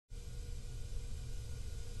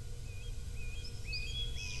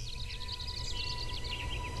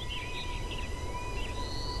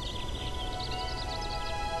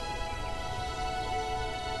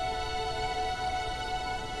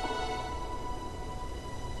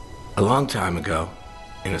A long time ago,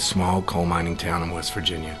 in a small coal mining town in West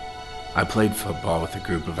Virginia, I played football with a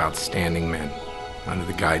group of outstanding men under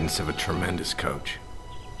the guidance of a tremendous coach.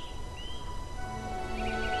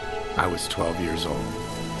 I was 12 years old.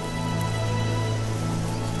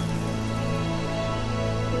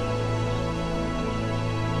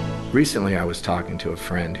 Recently, I was talking to a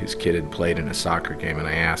friend whose kid had played in a soccer game, and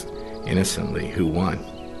I asked, innocently, who won.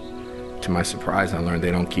 To my surprise, I learned they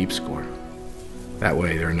don't keep score. That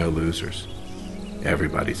way, there are no losers.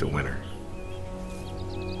 Everybody's a winner.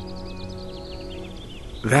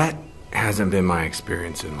 That hasn't been my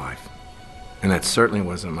experience in life, and that certainly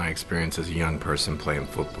wasn't my experience as a young person playing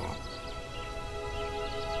football.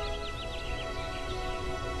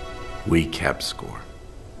 We kept score.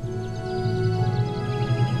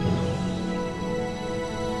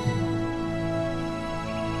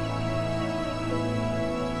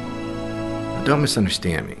 Don't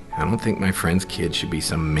misunderstand me. I don't think my friend's kid should be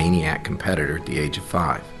some maniac competitor at the age of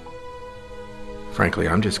 5. Frankly,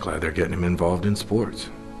 I'm just glad they're getting him involved in sports.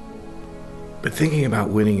 But thinking about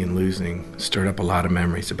winning and losing stirred up a lot of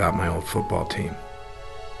memories about my old football team.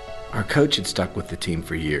 Our coach had stuck with the team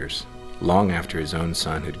for years, long after his own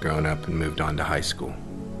son had grown up and moved on to high school.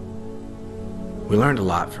 We learned a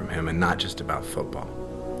lot from him, and not just about football,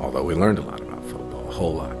 although we learned a lot about football, a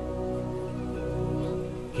whole lot.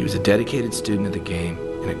 He was a dedicated student of the game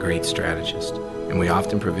and a great strategist, and we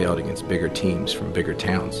often prevailed against bigger teams from bigger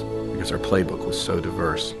towns because our playbook was so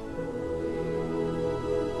diverse.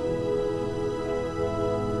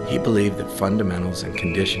 He believed that fundamentals and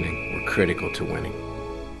conditioning were critical to winning,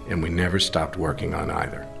 and we never stopped working on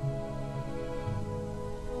either.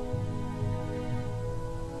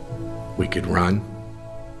 We could run,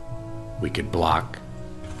 we could block,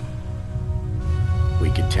 we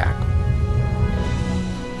could tackle.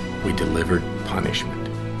 We delivered punishment.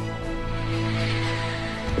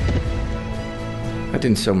 That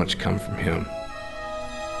didn't so much come from him.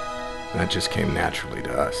 That just came naturally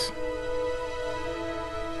to us.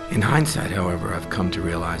 In hindsight, however, I've come to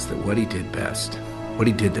realize that what he did best, what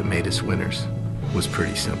he did that made us winners, was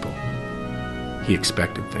pretty simple. He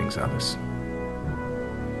expected things of us.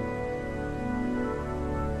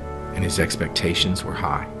 And his expectations were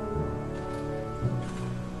high.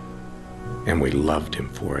 And we loved him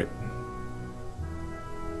for it.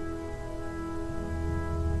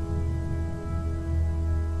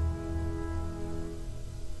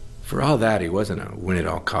 For all that, he wasn't a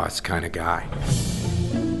win-at-all-costs kind of guy.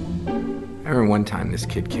 I remember one time this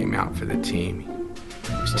kid came out for the team.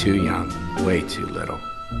 He was too young, way too little,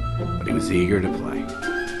 but he was eager to play.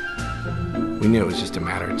 We knew it was just a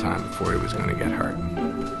matter of time before he was going to get hurt.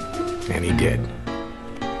 And he did.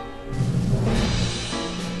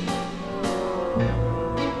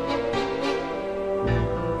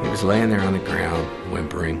 He was laying there on the ground,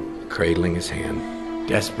 whimpering, cradling his hand,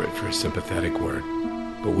 desperate for a sympathetic word.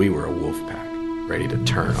 But we were a wolf pack, ready to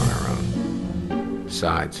turn on our own.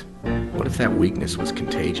 Besides, what if that weakness was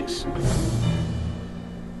contagious?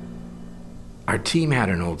 Our team had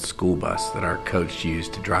an old school bus that our coach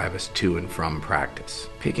used to drive us to and from practice,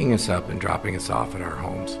 picking us up and dropping us off at our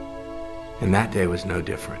homes. And that day was no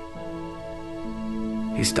different.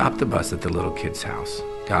 He stopped the bus at the little kid's house,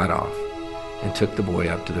 got off, and took the boy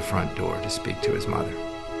up to the front door to speak to his mother.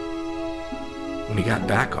 When he got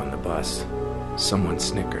back on the bus, someone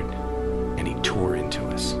snickered, and he tore into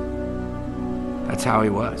us. That's how he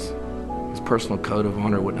was. His personal code of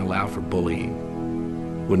honor wouldn't allow for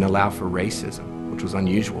bullying, wouldn't allow for racism, which was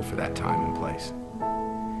unusual for that time and place.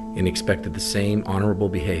 And he expected the same honorable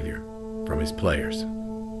behavior from his players.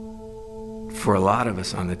 For a lot of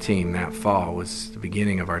us on the team, that fall was the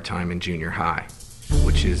beginning of our time in junior high,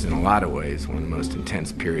 which is in a lot of ways one of the most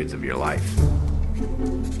intense periods of your life.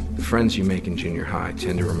 The friends you make in junior high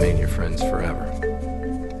tend to remain your friends forever.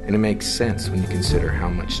 And it makes sense when you consider how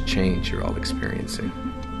much change you're all experiencing.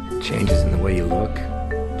 Changes in the way you look,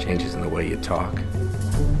 changes in the way you talk,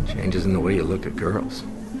 changes in the way you look at girls.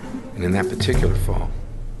 And in that particular fall,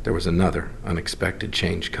 there was another unexpected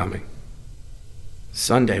change coming.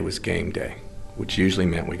 Sunday was game day, which usually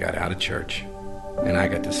meant we got out of church, and I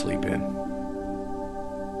got to sleep in.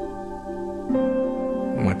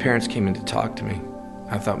 When my parents came in to talk to me,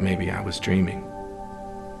 I thought maybe I was dreaming.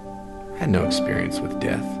 I had no experience with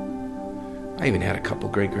death. I even had a couple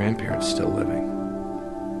great-grandparents still living.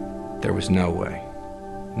 There was no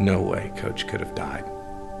way Coach could have died.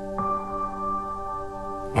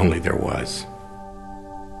 Only there was.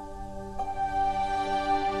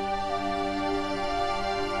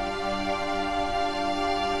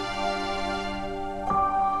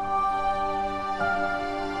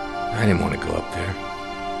 I didn't want to go up there.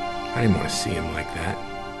 I didn't want to see him like that.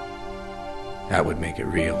 That would make it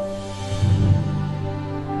real.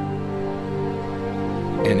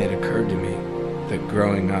 And it occurred to me that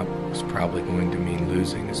growing up was probably going to mean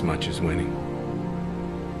losing as much as winning.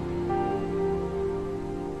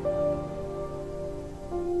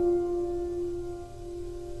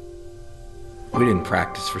 We didn't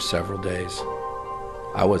practice for several days.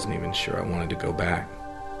 I wasn't even sure I wanted to go back.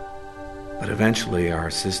 But eventually our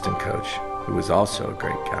assistant coach, who was also a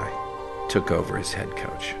great guy, took over as head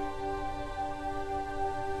coach.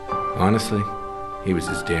 Honestly, he was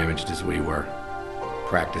as damaged as we were.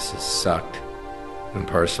 Practices sucked, and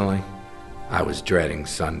personally, I was dreading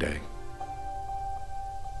Sunday.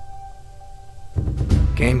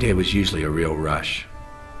 Game day was usually a real rush,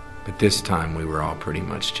 but this time we were all pretty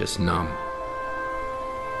much just numb.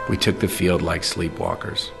 We took the field like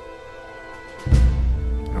sleepwalkers.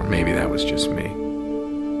 Or maybe that was just me.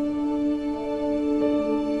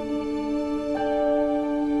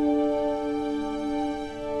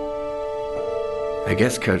 I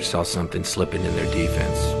guess Coach saw something slipping in their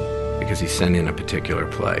defense because he sent in a particular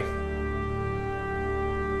play.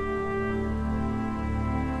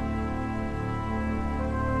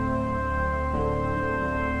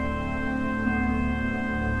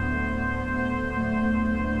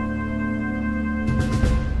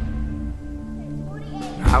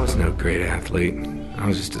 I was no great athlete. I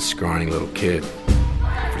was just a scrawny little kid.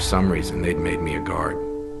 For some reason, they'd made me a guard.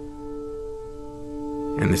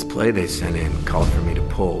 And this play they sent in called for me to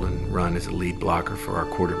pull and run as a lead blocker for our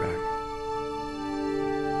quarterback.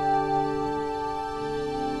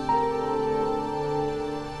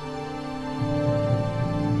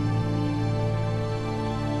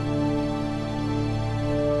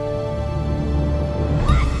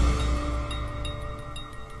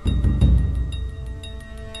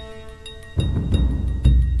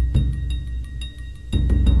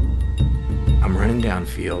 I'm running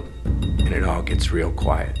downfield, and it all gets real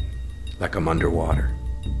quiet, like I'm underwater.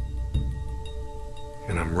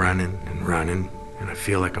 And I'm running, and I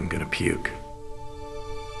feel like I'm gonna puke.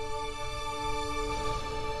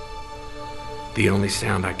 The only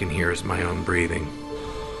sound I can hear is my own breathing.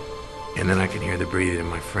 And then I can hear the breathing of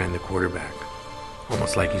my friend, the quarterback,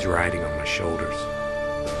 almost like he's riding on my shoulders.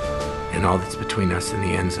 And all that's between us and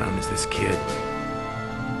the end zone is this kid.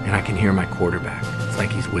 And I can hear my quarterback. It's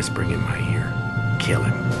like he's whispering in my ear, "Kill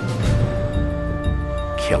him.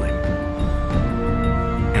 Kill him."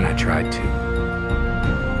 And I tried to.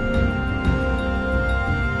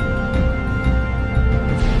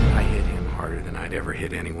 I hit him harder than I'd ever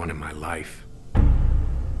hit anyone in my life.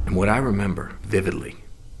 And what I remember vividly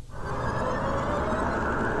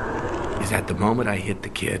is at the moment I hit the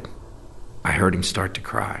kid, I heard him start to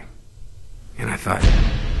cry. And I thought,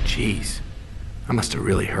 geez, I must have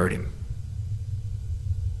really hurt him.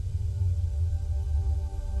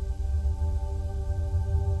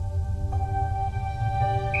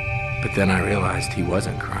 But then I realized he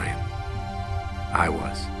wasn't crying. I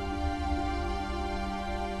was.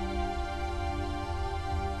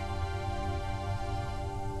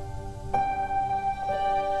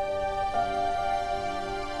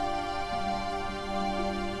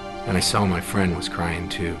 And I saw my friend was crying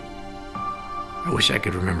too. I wish I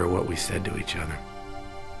could remember what we said to each other.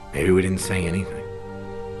 Maybe we didn't say anything.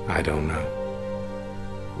 I don't know.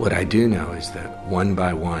 What I do know is that one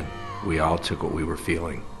by one, we all took what we were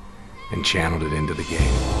feeling and channeled it into the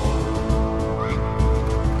game.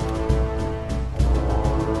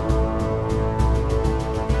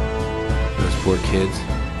 Those poor kids,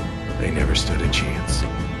 they never stood a chance.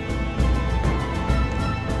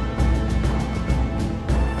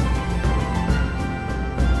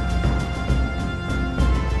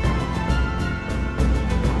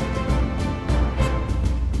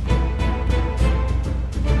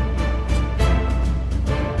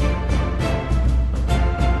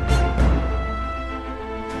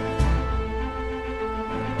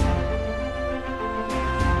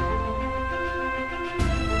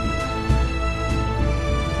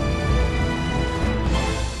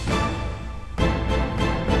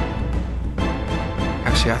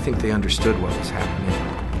 Actually, I think they understood what was happening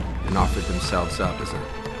and offered themselves up as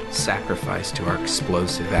a sacrifice to our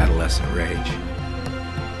explosive adolescent rage.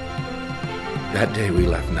 That day we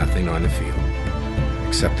left nothing on the field,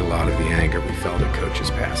 except a lot of the anger we felt at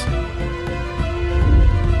Coach's passing.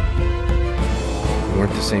 We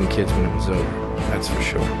weren't the same kids when it was over, that's for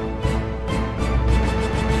sure.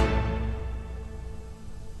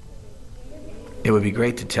 It would be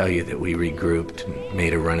great to tell you that we regrouped and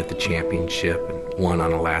made a run at the championship and won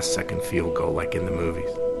on a last-second field goal like in the movies.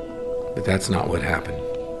 But that's not what happened.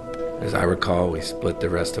 As I recall, we split the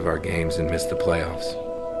rest of our games and missed the playoffs.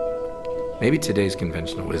 Maybe today's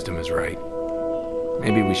conventional wisdom is right.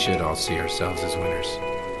 Maybe we should all see ourselves as winners.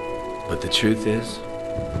 But the truth is,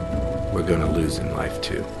 we're going to lose in life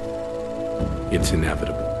too. It's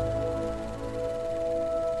inevitable.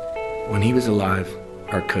 When he was alive,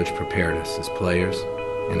 our coach prepared us as players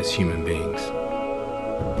and as human beings.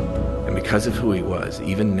 And because of who he was,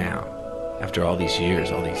 even now, after all these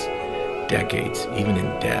years, all these decades, even in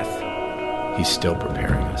death, he's still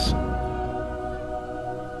preparing us.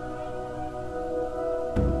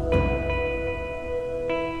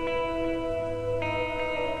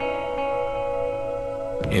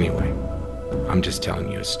 Anyway, I'm just telling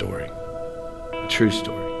you a story, a true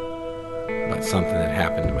story, about something that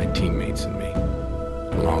happened to my teammates and me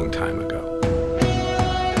a long time ago.